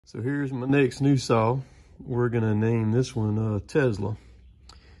So here's my next new saw. We're gonna name this one Tesla.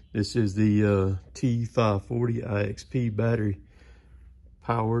 This is the T540ixp battery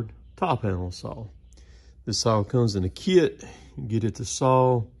powered top handle saw. This saw comes in a kit. You get it to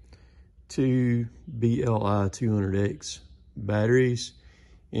saw, 2 BLI 200X batteries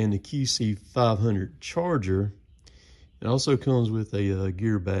and the QC500 charger. It also comes with a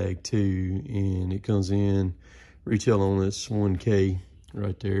gear bag too, and it comes in retail on this $1K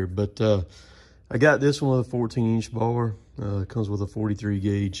right there. But I got this one with a 14-inch bar. It comes with a 43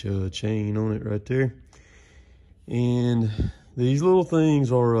 gauge chain on it right there. And these little things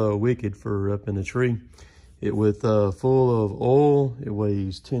are wicked for up in the tree. It with full of oil. It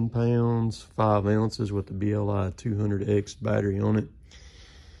weighs 10 pounds, 5 ounces with the BLI 200X battery on it.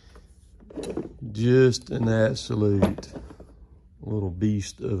 Just an absolute little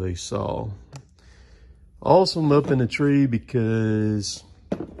beast of a saw. Awesome up in the tree because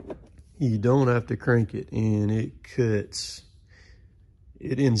you don't have to crank it, and it cuts.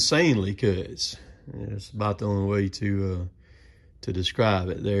 It insanely cuts. It's about the only way to describe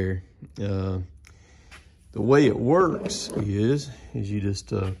it there. The way it works is you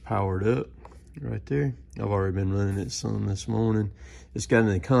just power it up right there. I've already been running it some this morning. It's got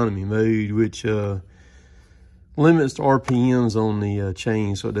an economy mode, which limits the RPMs on the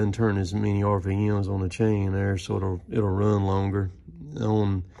chain, so it doesn't turn as many RPMs on the chain there, so it'll run longer.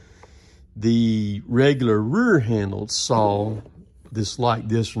 On the regular rear-handled saw, this like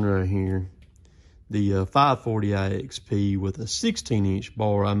this one right here, the 540ixp with a 16-inch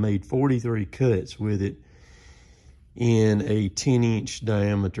bar, I made 43 cuts with it in a 10-inch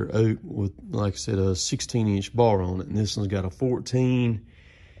diameter oak with, like I said, a 16-inch bar on it. And this one's got a 14.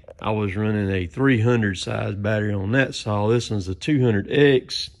 I was running a 300 size battery on that saw. This one's a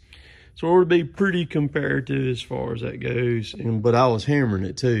 200X. So it would be pretty comparative as far as that goes. But I was hammering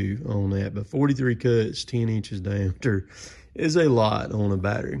it too on that. But 43 cuts, 10 inches diameter is a lot on a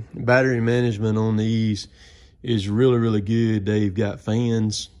battery. Battery management on these is really, really good. They've got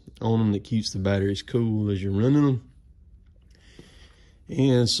fans on them that keeps the batteries cool as you're running them.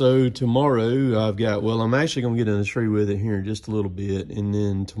 And so tomorrow I've got, well, I'm actually going to get in the tree with it here in just a little bit. And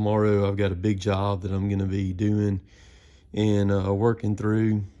then tomorrow I've got a big job that I'm going to be doing and working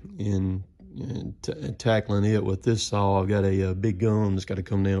through and tackling it with this saw. I've got a big gun that's got to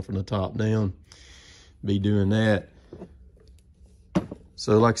come down from the top down. Be doing that.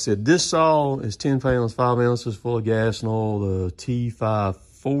 So like I said, this saw is 10 pounds, 5 ounces full of gas and oil. The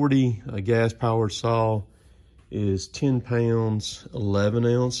T540, a gas powered saw, is 10 pounds, 11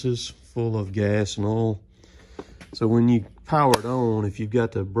 ounces full of gas and oil. So when you power it on, if you've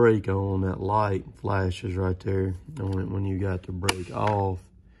got the brake on, that light flashes right there on it. When you got the brake off,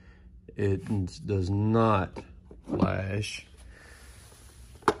 it does not flash.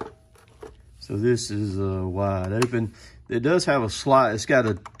 So this is wide open. It does have a slide. It's got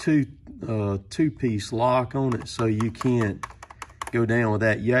a two-piece lock on it, so you can't go down with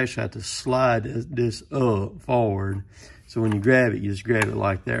that. You actually have to slide this up forward. So when you grab it, you just grab it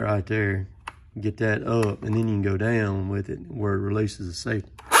like that right there. Get that up, and then you can go down with it where it releases the safety.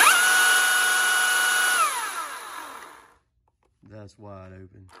 That's wide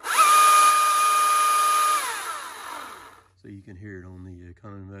open. So you can hear it on the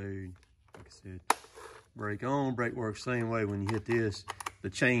economy mode. Like I said, brake on, brake works same way. When you hit this, the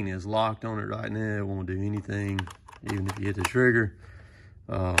chain is locked on it right now. It won't do anything. Even if you hit the trigger,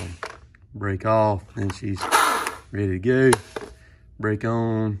 brake off, then she's ready to go. Brake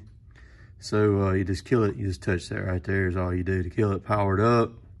on. So you just kill it. You just touch that right there is all you do to kill it. Powered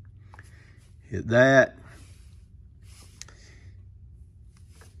up. Hit that.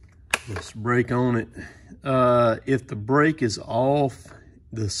 Just brake on it. If the brake is off,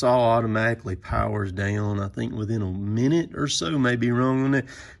 the saw automatically powers down, I think within a minute or so. May be wrong on that,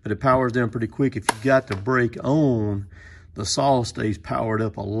 but it powers down pretty quick. If you got the brake on, the saw stays powered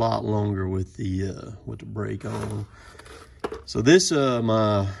up a lot longer with the brake on. So this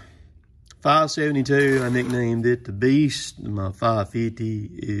my 572, I nicknamed it the Beast. My 550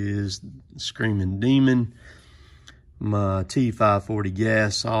 is Screaming Demon. My T540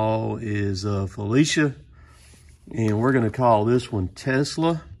 gas saw is Felicia. And we're going to call this one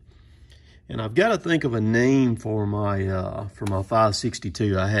Tesla. And I've got to think of a name for my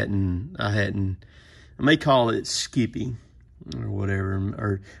 562. I may call it Skippy or whatever,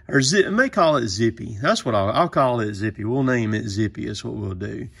 or I may call it Zippy. That's what I'll call it, Zippy. We'll name it Zippy. That's what we'll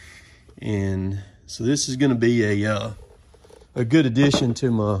do. And so this is going to be a good addition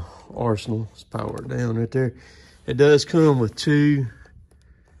to my arsenal. Let's power it down right there. It does come with two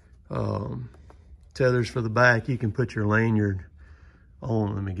tethers for the back. You can put your lanyard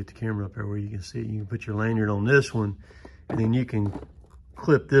on. Let me get the camera up there where you can see it. You can put your lanyard on this one, and then you can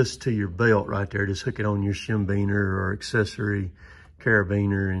clip this to your belt right there. Just hook it on your shim beaner or accessory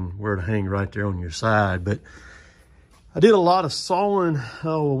carabiner and where to hang right there on your side. But I did a lot of sawing,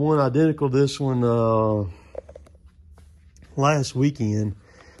 one identical to this one last weekend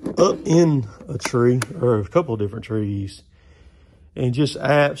up in a tree, or a couple of different trees, and just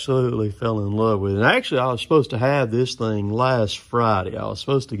absolutely fell in love with it. And actually, I was supposed to have this thing last Friday. I was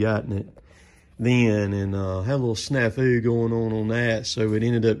supposed to gotten it then, and had a little snafu going on that, so it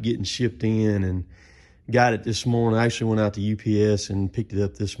ended up getting shipped in, and got it this morning. I actually went out to UPS and picked it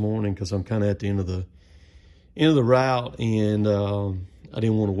up this morning because I'm kind of at the end of the route, and I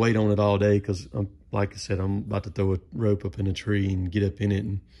didn't want to wait on it all day because, like I said, I'm about to throw a rope up in a tree and get up in it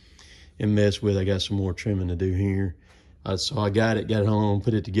and mess with it. I got some more trimming to do here. So I got it home,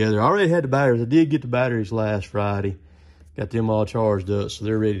 put it together. I already had the batteries. I did get the batteries last Friday. Got them all charged up, so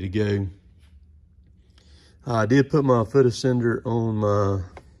they're ready to go. I did put my foot ascender on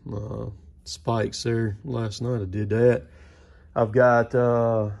my spikes there last night. I did that. I've got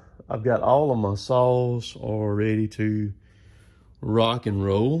all of my saws are ready to rock and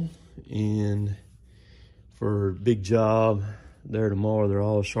roll, and for a big job there tomorrow, they're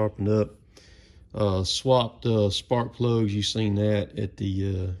all sharpened up. Swapped spark plugs. You seen that at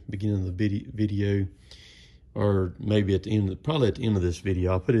the beginning of the video, or maybe at the end, probably at the end of this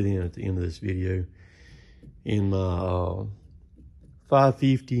video. I'll put it in at the end of this video. In my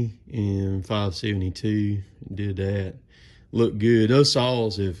 550 and 572, did that. Look good. Those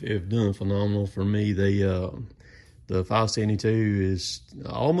saws have done phenomenal for me. They the 572 is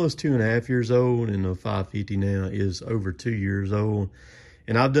almost 2.5 years old, and the 550 now is over 2 years old.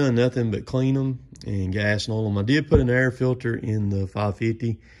 And I've done nothing but clean them and gas and oil them. I did put an air filter in the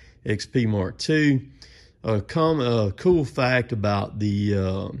 550 XP Mark II. A cool fact about the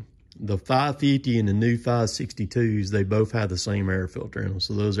 550 and the new 562s, they both have the same air filter in them.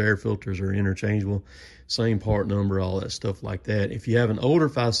 So those air filters are interchangeable, same part number, all that stuff like that. If you have an older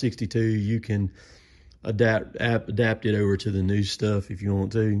 562, you can adapt it over to the new stuff if you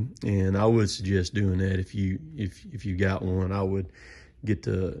want to. And I would suggest doing that if you got one. I would go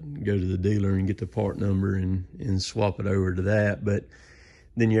to the dealer and get the part number and swap it over to that. But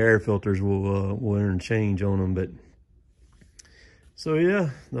then your air filters will interchange on them. But so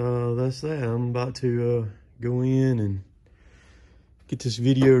yeah, that's that. I'm about to go in and get this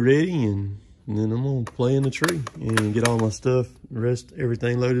video ready, and then I'm gonna play in the tree and get all my stuff,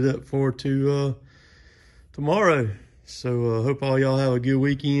 everything loaded up for tomorrow. So hope all y'all have a good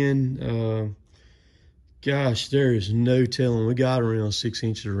weekend. Gosh, there is no telling. We got around 6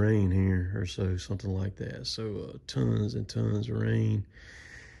 inches of rain here or so, something like that. So tons and tons of rain.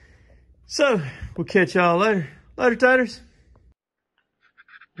 So we'll catch y'all later. Later, taters.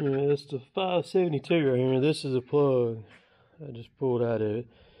 Yeah, that's the 572 right here. This is a plug I just pulled out of it.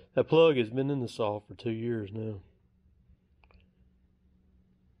 That plug has been in the saw for 2 years now.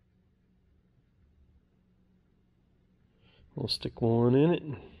 I'll stick one in it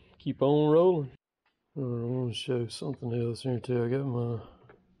and keep on rolling. I want to show something else here too. I got my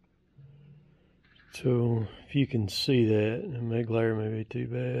tool. If you can see that, and my glare may be too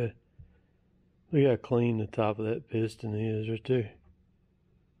bad. Look how clean the top of that piston is right there.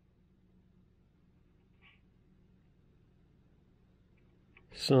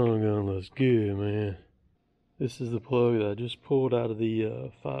 Sun gun looks good, man. This is the plug that I just pulled out of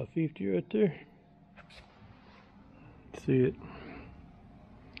the 550 right there. See it?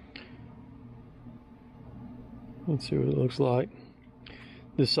 Let's see what it looks like.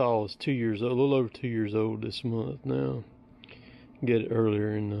 This saw is 2 years old, a little over 2 years old this month now. Get it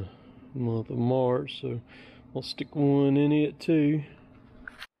earlier in the month of March, so I'll stick one in it too.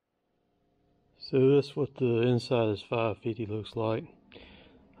 So that's what the inside of this 550 looks like.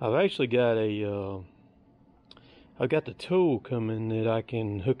 I've actually got I've got the tool coming that I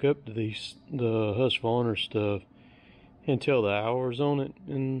can hook up to the Husqvarna stuff and tell the hours on it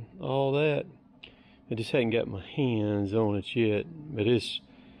and all that. I just hadn't got my hands on it yet, but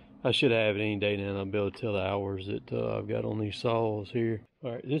I should have it any day now, and I'll be able to tell the hours that I've got on these saws here.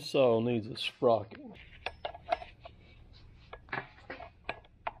 All right, this saw needs a sprocket.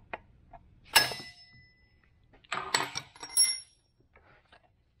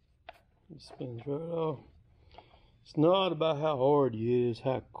 It spins right off. It's not about how hard you hit it, it's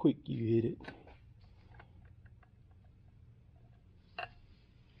how quick you hit it.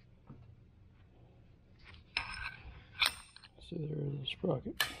 So there's the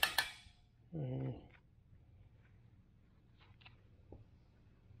sprocket.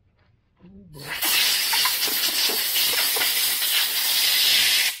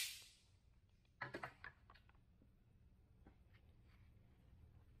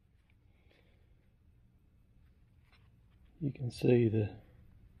 You can see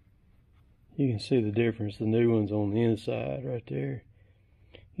the difference. The new one's on the inside right there.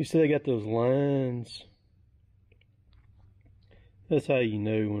 You see they got those lines. That's how you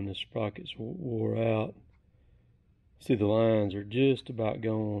know when the sprockets wore out. See, the lines are just about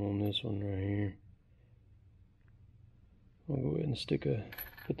gone on this one right here. I'll go ahead and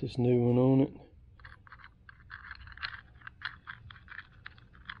put this new one on it.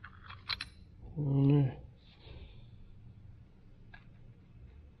 On there.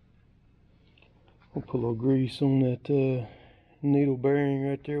 I'll put a little grease on that needle bearing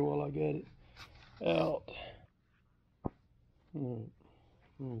right there while I got it out. Alright,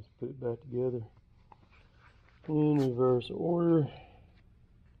 let's put it back together in reverse order.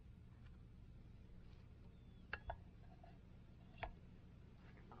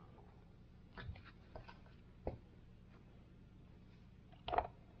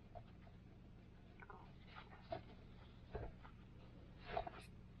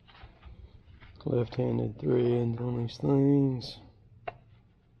 Left-handed thread on these things.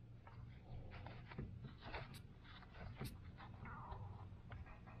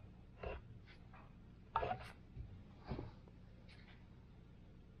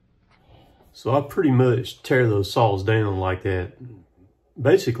 So I pretty much tear those saws down like that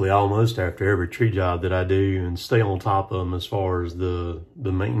basically almost after every tree job that I do, and stay on top of them as far as the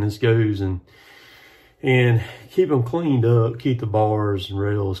maintenance goes, and keep them cleaned up, keep the bars and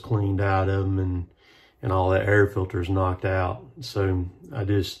rails cleaned out of them, and all that air filters knocked out. So I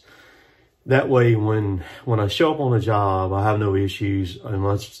just, that way when I show up on a job, I have no issues, and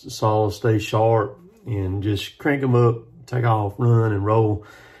my saws stay sharp, and just crank them up, take off, run, and roll.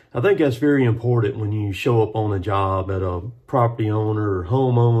 I think that's very important when you show up on a job at a property owner or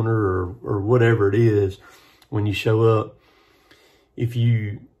homeowner or whatever it is. When you show up,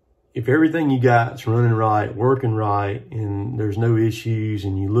 if everything you got's running right, working right, and there's no issues,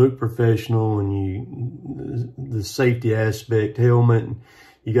 and you look professional, and the safety aspect, helmet,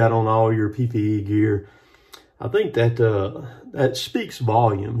 you got on all your PPE gear, I think that speaks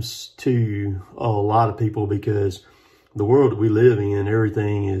volumes to a lot of people, because the world that we live in,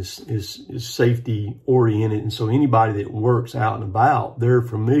 everything is safety oriented. And so anybody that works out and about, they're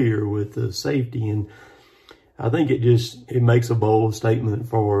familiar with the safety. And I think it makes a bold statement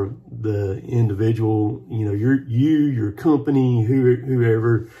for the individual, you know, your company,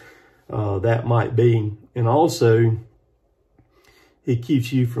 whoever that might be. And also it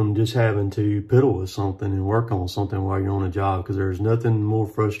keeps you from just having to piddle with something and work on something while you're on a job, because there's nothing more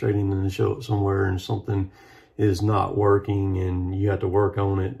frustrating than to show up somewhere and something is not working and you have to work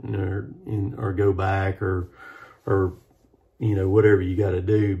on it, or go back or you know, whatever you got to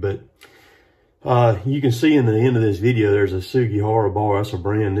do. But you can see in the end of this video, there's a Sugihara bar. That's a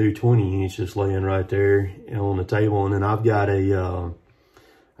brand new 20-inch just laying right there on the table. And then I've got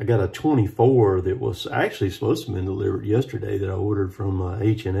I got a 24 that was actually supposed to have been delivered yesterday, that I ordered from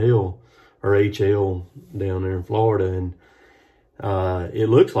H&L or HL down there in Florida. And it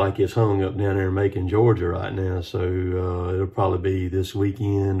looks like it's hung up down there in Macon, Georgia right now. So it'll probably be this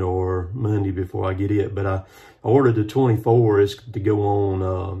weekend or Monday before I get it. But I ordered the 24. It's to go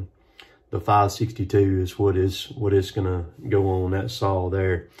on the 562 is what it's gonna go on that saw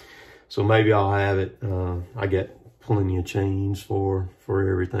there. So maybe I'll have it. I got plenty of chains for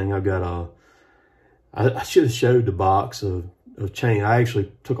everything. I've got I should have showed the box of chain. I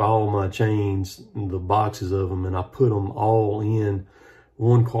actually took all of my chains, the boxes of them, and I put them all in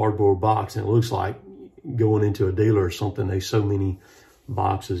one cardboard box, and it looks like going into a dealer or something. There's so many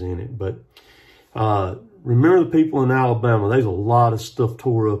boxes in it. But remember, the people in Alabama, there's a lot of stuff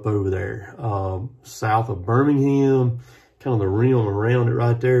tore up over there. South of Birmingham, kind of the rim around it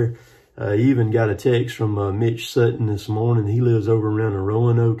right there. Even got a text from Mitch Sutton this morning. He lives over around the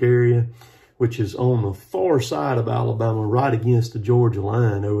Roanoke area, which is on the far side of Alabama, right against the Georgia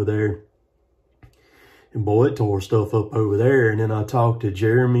line over there. And boy, it tore stuff up over there. And then I talked to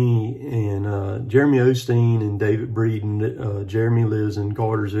Jeremy and Jeremy Osteen and David Breeden. Jeremy lives in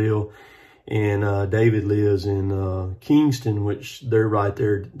Cartersville, and David lives in Kingston, which they're right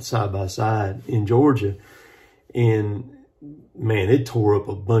there side by side in Georgia. And man, it tore up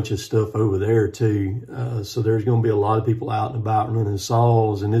a bunch of stuff over there too. So there's going to be a lot of people out and about running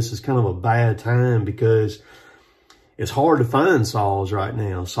saws, and this is kind of a bad time because it's hard to find saws right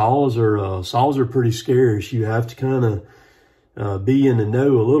now. Saws are pretty scarce. You have to kind of be in the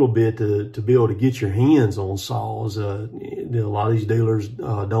know a little bit to be able to get your hands on saws. A lot of these dealers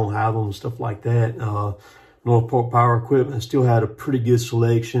don't have them, stuff like that. Northport Power Equipment still had a pretty good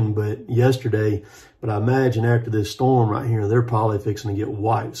selection, but I imagine after this storm right here, they're probably fixing to get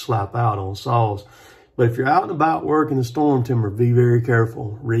wiped, slap out on saws. But if you're out and about working the storm timber, be very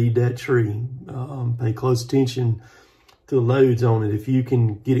careful. Read that tree. Pay close attention to the loads on it. If you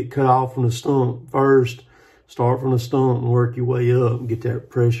can get it cut off from the stump first, start from the stump and work your way up and get that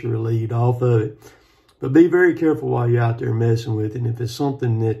pressure relieved off of it. But be very careful while you're out there messing with it. And if it's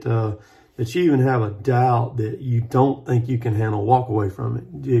something that that you even have a doubt that you don't think you can handle, walk away from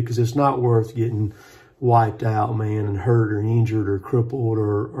it. Because it's not worth getting wiped out, man, and hurt or injured or crippled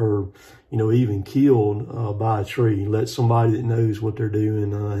or you know, even killed by a tree. Let somebody that knows what they're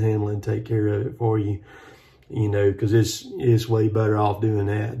doing handle and take care of it for you. You know, because it's way better off doing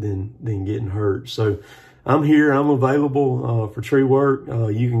that than getting hurt. So I'm here. I'm available for tree work.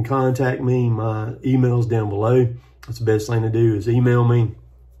 You can contact me. My email's down below. That's the best thing to do is email me.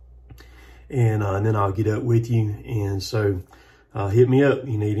 And then I'll get up with you. And so hit me up if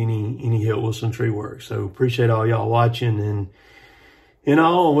you need any help with some tree work. So appreciate all y'all watching. And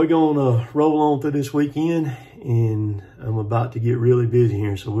we're going to roll on through this weekend. And I'm about to get really busy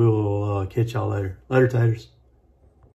here. So we'll catch y'all later. Later, taters.